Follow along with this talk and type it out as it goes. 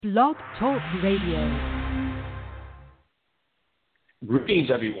Blog Talk Radio.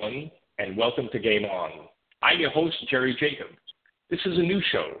 Greetings, everyone, and welcome to Game On. I'm your host, Jerry Jacobs. This is a new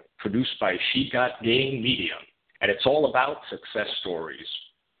show produced by She Got Game Media, and it's all about success stories.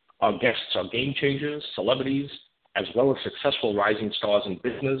 Our guests are game changers, celebrities, as well as successful rising stars in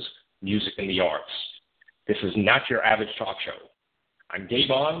business, music, and the arts. This is not your average talk show. On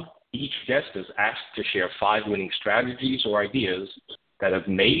Game On, each guest is asked to share 5 winning strategies or ideas that have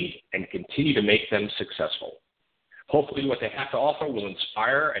made and continue to make them successful. Hopefully what they have to offer will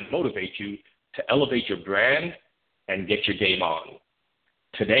inspire and motivate you to elevate your brand and get your game on.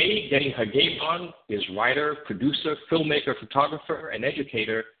 Today, getting her game on is writer, producer, filmmaker, photographer, and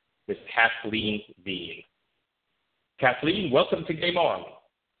educator Ms. Cathleen Dean. Kathleen, welcome to Game On.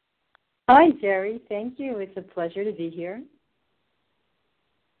 Hi, Jerry. Thank you. It's a pleasure to be here.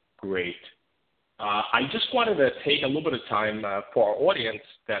 Great. I just wanted to take a little bit of time for our audience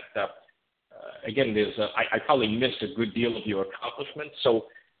that, again, I probably missed a good deal of your accomplishments. So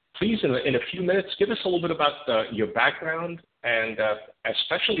please, in a few minutes, give us a little bit about your background and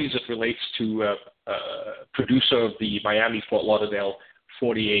especially as it relates to producer of the Miami Fort Lauderdale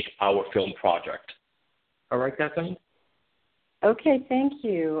 48-hour film project. All right, Kathleen? Okay, thank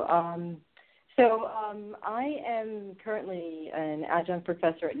you. I am currently an adjunct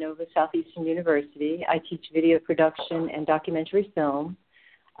professor at Nova Southeastern University. I teach video production and documentary film.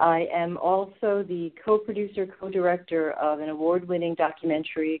 I am also the co-producer, co-director of an award-winning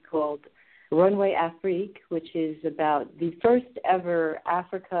documentary called Runway Afrique, which is about the first ever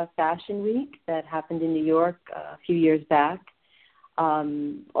Africa Fashion Week that happened in New York a few years back. Have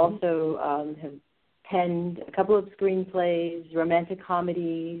penned a couple of screenplays, romantic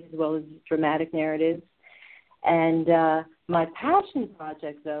comedies, as well as dramatic narratives. And my passion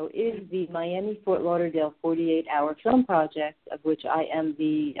project, though, is the Miami Fort Lauderdale 48-hour film project, of which I am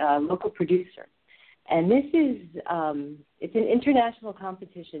the local producer. And this is, it's an international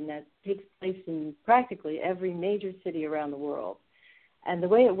competition that takes place in practically every major city around the world. And the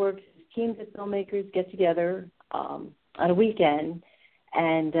way it works is teams of filmmakers get together on a weekend,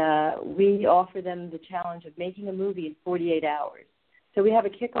 and we offer them the challenge of making a movie in 48 hours. So we have a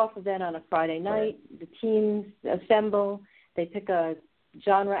kickoff event on a Friday night. The teams assemble. They pick a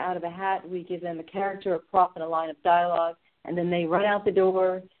genre out of a hat. We give them a character, a prop, and a line of dialogue, and then they run out the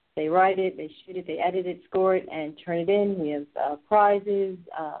door. They write it, they shoot it, they edit it, score it, and turn it in. We have prizes.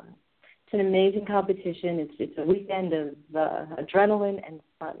 It's an amazing competition. It's a weekend of adrenaline and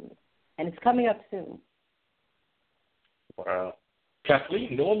fun, and it's coming up soon. Wow.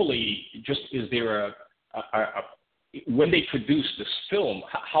 Kathleen, normally, is there when they produce this film,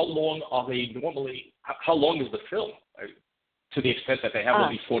 how long are they normally, how long is the film, to the extent that they have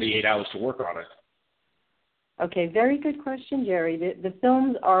only 48 hours to work on it? Okay, very good question, Jerry. The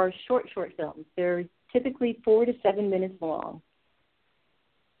films are short films. They're typically 4 to 7 minutes long.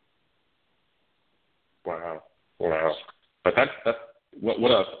 Wow. But that's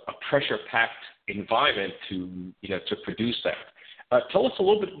what a pressure-packed environment to produce that. Tell us a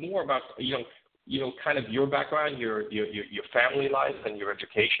little bit more about kind of your background, your family life, and your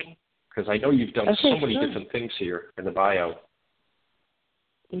education, because I know you've done so many different things here in the bio.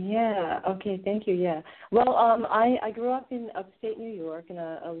 Yeah. Okay. Thank you. Yeah. Well, I grew up in upstate New York in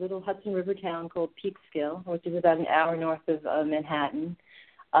a little Hudson River town called Peekskill, which is about an hour north of Manhattan.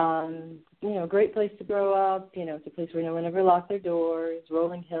 Great place to grow up. It's a place where no one ever locked their doors,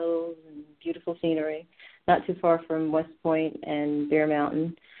 rolling hills and beautiful scenery. Not too far from West Point and Bear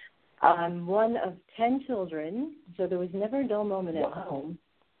Mountain. I'm one of 10 children, so there was never a dull moment at home.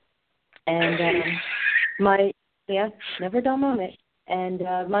 And never a dull moment. And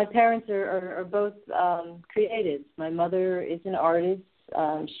my parents are both creatives. My mother is an artist.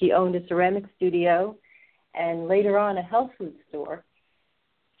 She owned a ceramic studio and later on a health food store.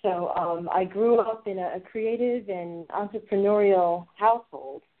 So I grew up in a creative and entrepreneurial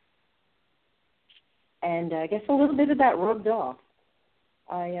household. And I guess a little bit of that rubbed off.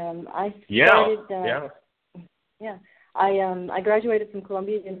 I graduated from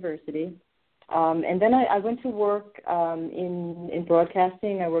Columbia University, and then I went to work in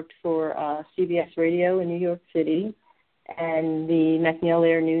broadcasting. I worked for CBS Radio in New York City and the McNeil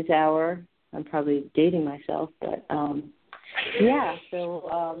Air News Hour. I'm probably dating myself, but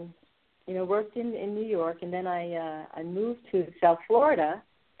worked in New York, and then I moved to South Florida.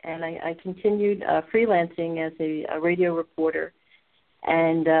 And I continued freelancing as a radio reporter.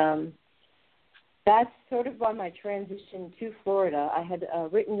 And that's sort of on my transition to Florida. I had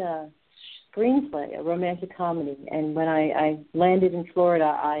written a screenplay, a romantic comedy. And when I landed in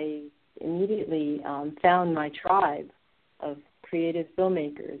Florida, I immediately found my tribe of creative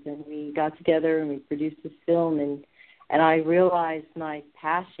filmmakers, and we got together and we produced this film, and I realized my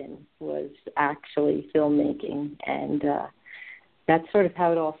passion was actually filmmaking, and that's sort of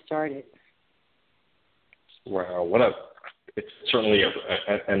how it all started. Wow, it's certainly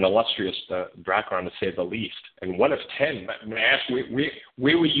an illustrious background, to say the least. And one of 10. May I ask,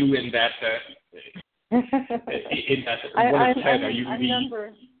 where were you in that? In that one of 10,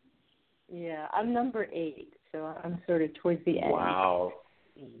 I'm number 8, so I'm sort of towards the end. Wow.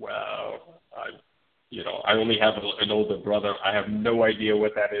 I only have an older brother. I have no idea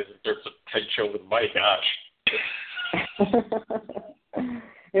what that is in terms of 10 children. My gosh.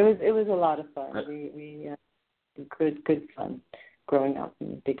 It was a lot of fun. We good fun growing up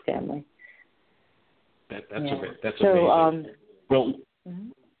in a big family. That's amazing. Well,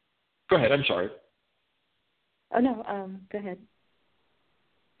 go ahead. I'm sorry. Oh no. Go ahead.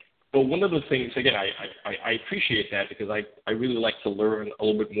 Well, one of the things, again, I appreciate that, because I really like to learn a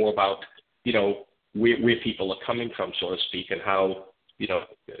little bit more about, where people are coming from, so to speak, and how,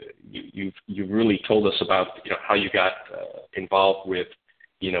 you've really told us about, how you got involved with,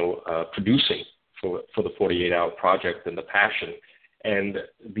 producing for the 48-hour project and the passion. And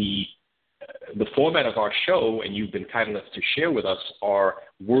the format of our show, and you've been kind enough to share with us, are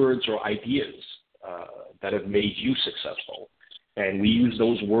words or ideas that have made you successful. And we use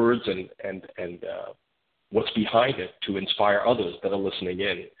those words and what's behind it to inspire others that are listening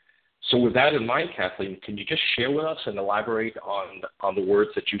in. So with that in mind, Kathleen, can you just share with us and elaborate on the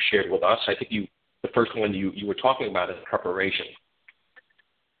words that you shared with us? I think the first one you were talking about is preparation.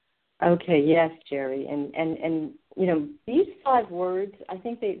 Okay, yes, Jerry. And these 5 words, I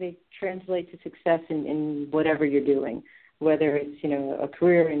think they translate to success in whatever you're doing, whether it's, a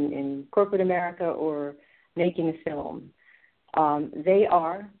career in corporate America or making a film. They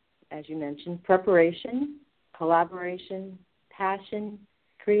are, as you mentioned, preparation, collaboration, passion,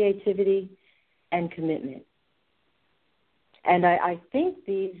 creativity, and commitment. And I think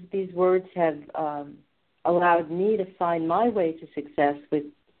these words have allowed me to find my way to success,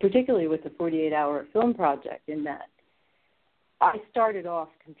 particularly with the 48-hour film project, in that I started off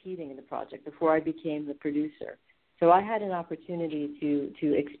competing in the project before I became the producer. So I had an opportunity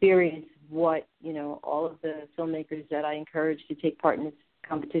to experience what, all of the filmmakers that I encouraged to take part in this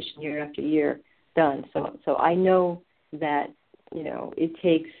competition year after year done. So I know that, it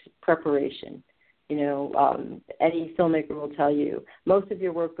takes preparation. Any filmmaker will tell you most of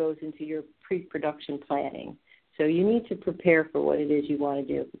your work goes into your pre-production planning. So you need to prepare for what it is you want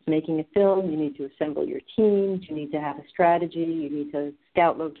to do. If it's making a film, you need to assemble your teams. You need to have a strategy. You need to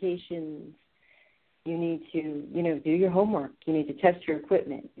scout locations. You need to, do your homework. You need to test your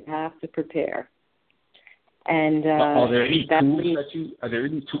equipment. You have to prepare. And are there any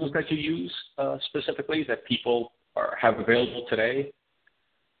tools that you use specifically that people have available today?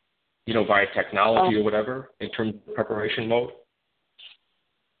 Via technology or whatever, in terms of preparation mode?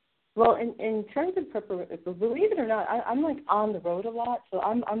 Well, in terms of preparation, believe it or not, I'm like on the road a lot, so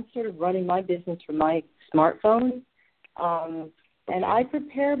I'm sort of running my business from my smartphone. And I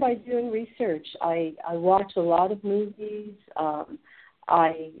prepare by doing research. I watch a lot of movies.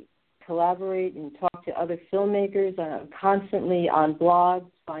 I collaborate and talk to other filmmakers. I'm constantly on blogs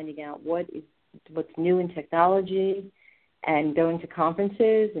finding out what's new in technology, and going to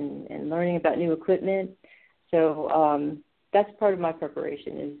conferences and learning about new equipment. So that's part of my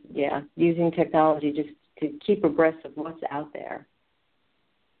preparation is, using technology just to keep abreast of what's out there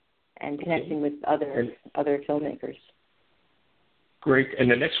and connecting with other filmmakers. Great.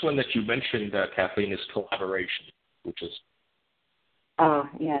 And the next one that you mentioned, Kathleen, is collaboration, which is...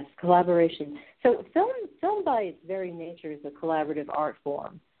 Yes, collaboration. So film by its very nature is a collaborative art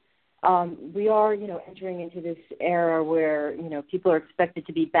form. We are, entering into this era where, people are expected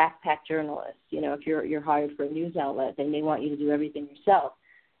to be backpack journalists. If you're hired for a news outlet, they may want you to do everything yourself.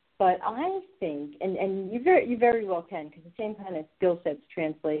 But I think, and you very well can, because the same kind of skill sets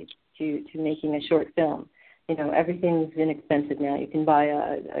translate to making a short film. Everything's inexpensive now. You can buy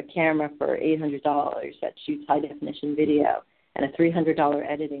a camera for $800 that shoots high-definition video and a $300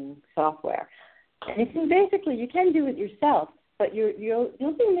 editing software. And you can do it yourself, but you'll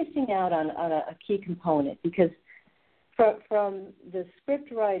be missing out on a key component, because from the script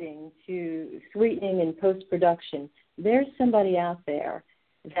writing to sweetening and post-production, there's somebody out there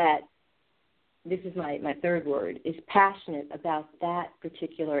that, this is my third word, is passionate about that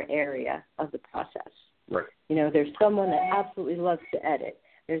particular area of the process. Right. There's someone that absolutely loves to edit.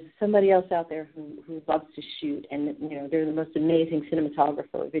 There's somebody else out there who loves to shoot, and they're the most amazing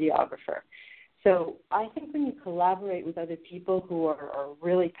cinematographer or videographer. So I think when you collaborate with other people who are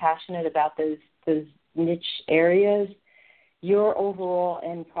really passionate about those niche areas, your overall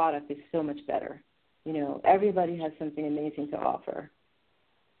end product is so much better. You know, everybody has something amazing to offer.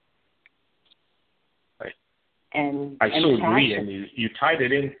 Right. And I so agree, passion. and you tied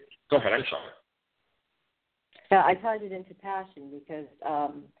it in. Go ahead, I'm sorry. Yeah, I tied it into passion because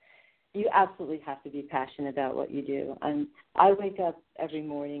you absolutely have to be passionate about what you do. I wake up every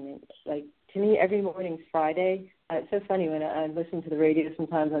morning, and like, to me, every morning's Friday. It's so funny when I listen to the radio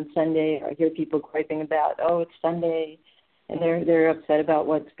sometimes on Sunday, I hear people griping about, oh, it's Sunday, and they're upset about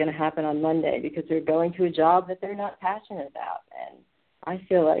what's going to happen on Monday because they're going to a job that they're not passionate about. And I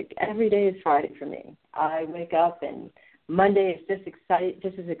feel like every day is Friday for me. I wake up, and Monday is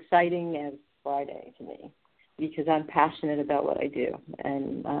just as exciting as Friday to me, because I'm passionate about what I do.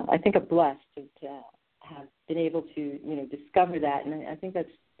 And I think I'm blessed to have been able to, you know, discover that. And I think that's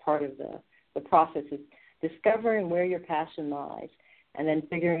part of the process, is discovering where your passion lies and then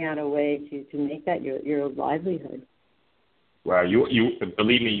figuring out a way to make that your livelihood. Well, you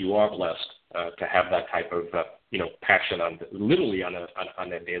believe me, you are blessed to have that type of, passion literally on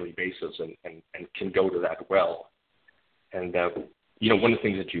a daily basis and can go to that well. And, one of the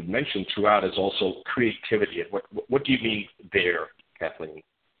things that you've mentioned throughout is also creativity. And what do you mean there, Kathleen?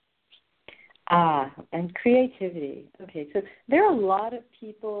 And creativity. Okay, so there are a lot of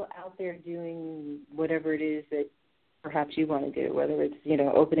people out there doing whatever it is that perhaps you want to do, whether it's,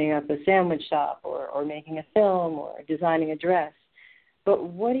 opening up a sandwich shop or making a film or designing a dress. But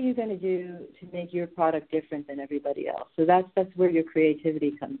what are you going to do to make your product different than everybody else? So that's where your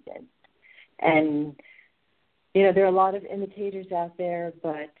creativity comes in. And there are a lot of imitators out there,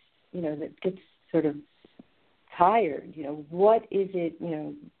 but, that gets sort of tired. What is it,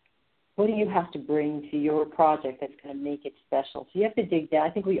 what do you have to bring to your project that's going to make it special? So you have to dig down.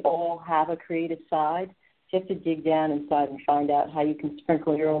 I think we all have a creative side. So you have to dig down inside and find out how you can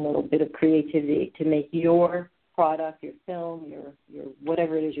sprinkle your own little bit of creativity to make your product, your film, your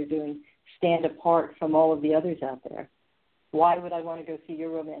whatever it is you're doing, stand apart from all of the others out there. Why would I want to go see your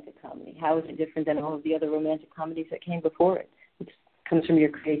romantic comedy? How is it different than all of the other romantic comedies that came before it? It comes from your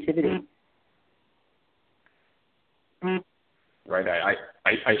creativity. Right.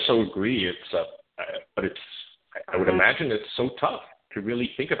 I so agree. But I would imagine it's so tough to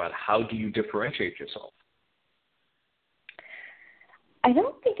really think about how do you differentiate yourself. I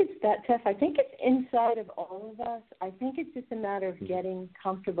don't think it's that tough. I think it's inside of all of us. I think it's just a matter of getting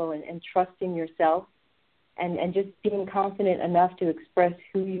comfortable and trusting yourself and just being confident enough to express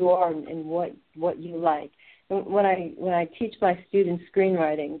who you are and what you like. When I teach my students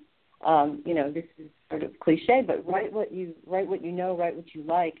screenwriting, this is sort of cliche, but write what you know, write what you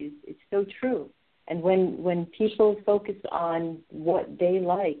like is so true. And when people focus on what they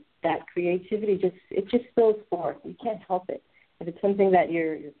like, that creativity just spills forth. You can't help it. If it's something that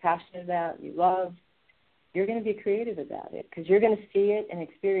you're passionate about, you love, you're going to be creative about it because you're going to see it and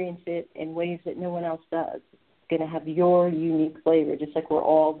experience it in ways that no one else does. It's going to have your unique flavor, just like we're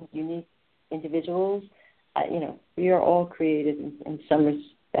all unique individuals. We are all creative in some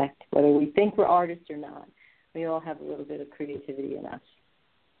respect, whether we think we're artists or not. We all have a little bit of creativity in us.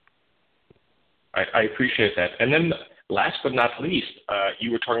 I appreciate that. And then last but not least,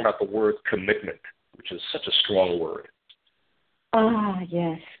 you were talking about the word commitment, which is such a strong word.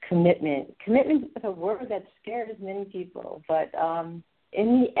 Yes, commitment. Commitment is a word that scares many people, but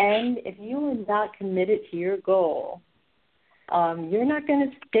in the end, if you are not committed to your goal, you're not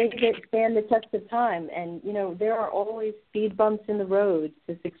going to stand the test of time. And, there are always speed bumps in the road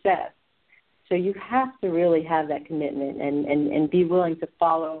to success. So you have to really have that commitment and be willing to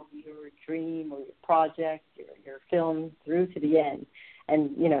follow your dream or your project, your film through to the end.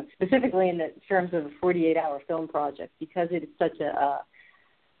 And, specifically in the terms of a 48-hour film project, because it is such a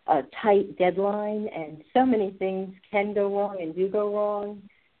tight deadline and so many things can go wrong and do go wrong,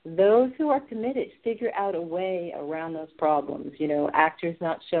 those who are committed figure out a way around those problems. Actors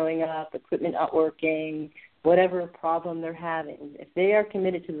not showing up, equipment not working, whatever problem they're having. If they are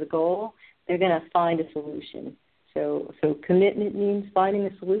committed to the goal, they're going to find a solution. So commitment means finding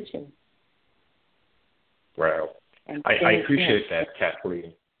a solution. Wow. I appreciate that,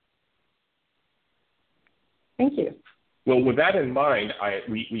 Kathleen. Thank you. Well, with that in mind,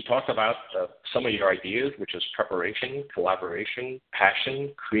 we talked about some of your ideas, which is preparation, collaboration,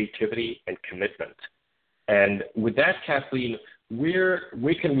 passion, creativity, and commitment. And with that, Kathleen, where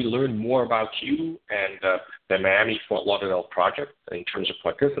can we learn more about you and the Miami Fort Lauderdale project in terms of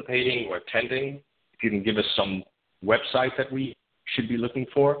participating or attending? If you can give us some website that we should be looking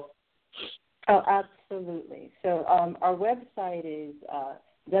for. Oh, absolutely. So our website is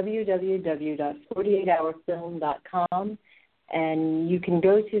www.48hourfilm.com, and you can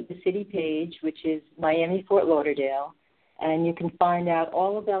go to the city page, which is Miami Fort Lauderdale, and you can find out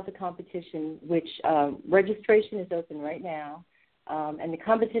all about the competition, which registration is open right now. And the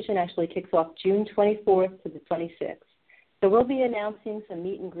competition actually kicks off June 24th to the 26th. So we'll be announcing some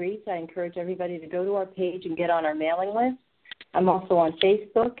meet and greets. I encourage everybody to go to our page and get on our mailing list. I'm also on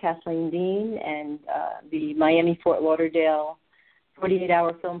Facebook, Kathleen Dean, and the Miami Ft.Lauderdale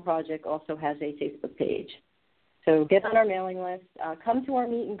 48-Hour Film Project also has a Facebook page. So get on our mailing list. Come to our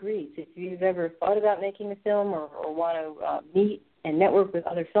meet and greets. If you've ever thought about making a film or want to meet and network with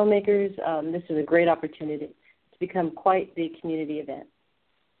other filmmakers, this is a great opportunity to become quite the community event.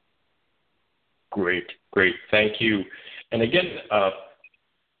 Great. Thank you. And again,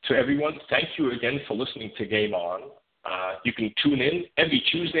 to everyone, thank you again for listening to Game On. You can tune in every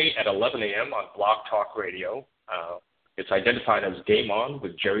Tuesday at 11 a.m. on Blog Talk Radio. It's identified as Game On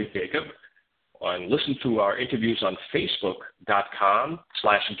with Jerry Jacob. And listen to our interviews on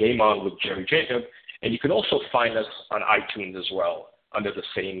Facebook.com/Game On with Jerry Jacob. And you can also find us on iTunes as well under the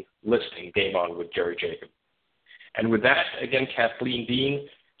same listing, Game On with Jerry Jacob. And with that, again, Kathleen Dean,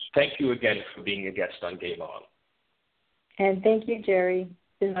 thank you again for being a guest on Game On. And thank you, Jerry.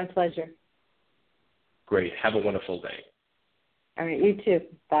 It's been my pleasure. Great. Have a wonderful day. All right, you too.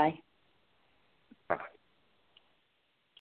 Bye.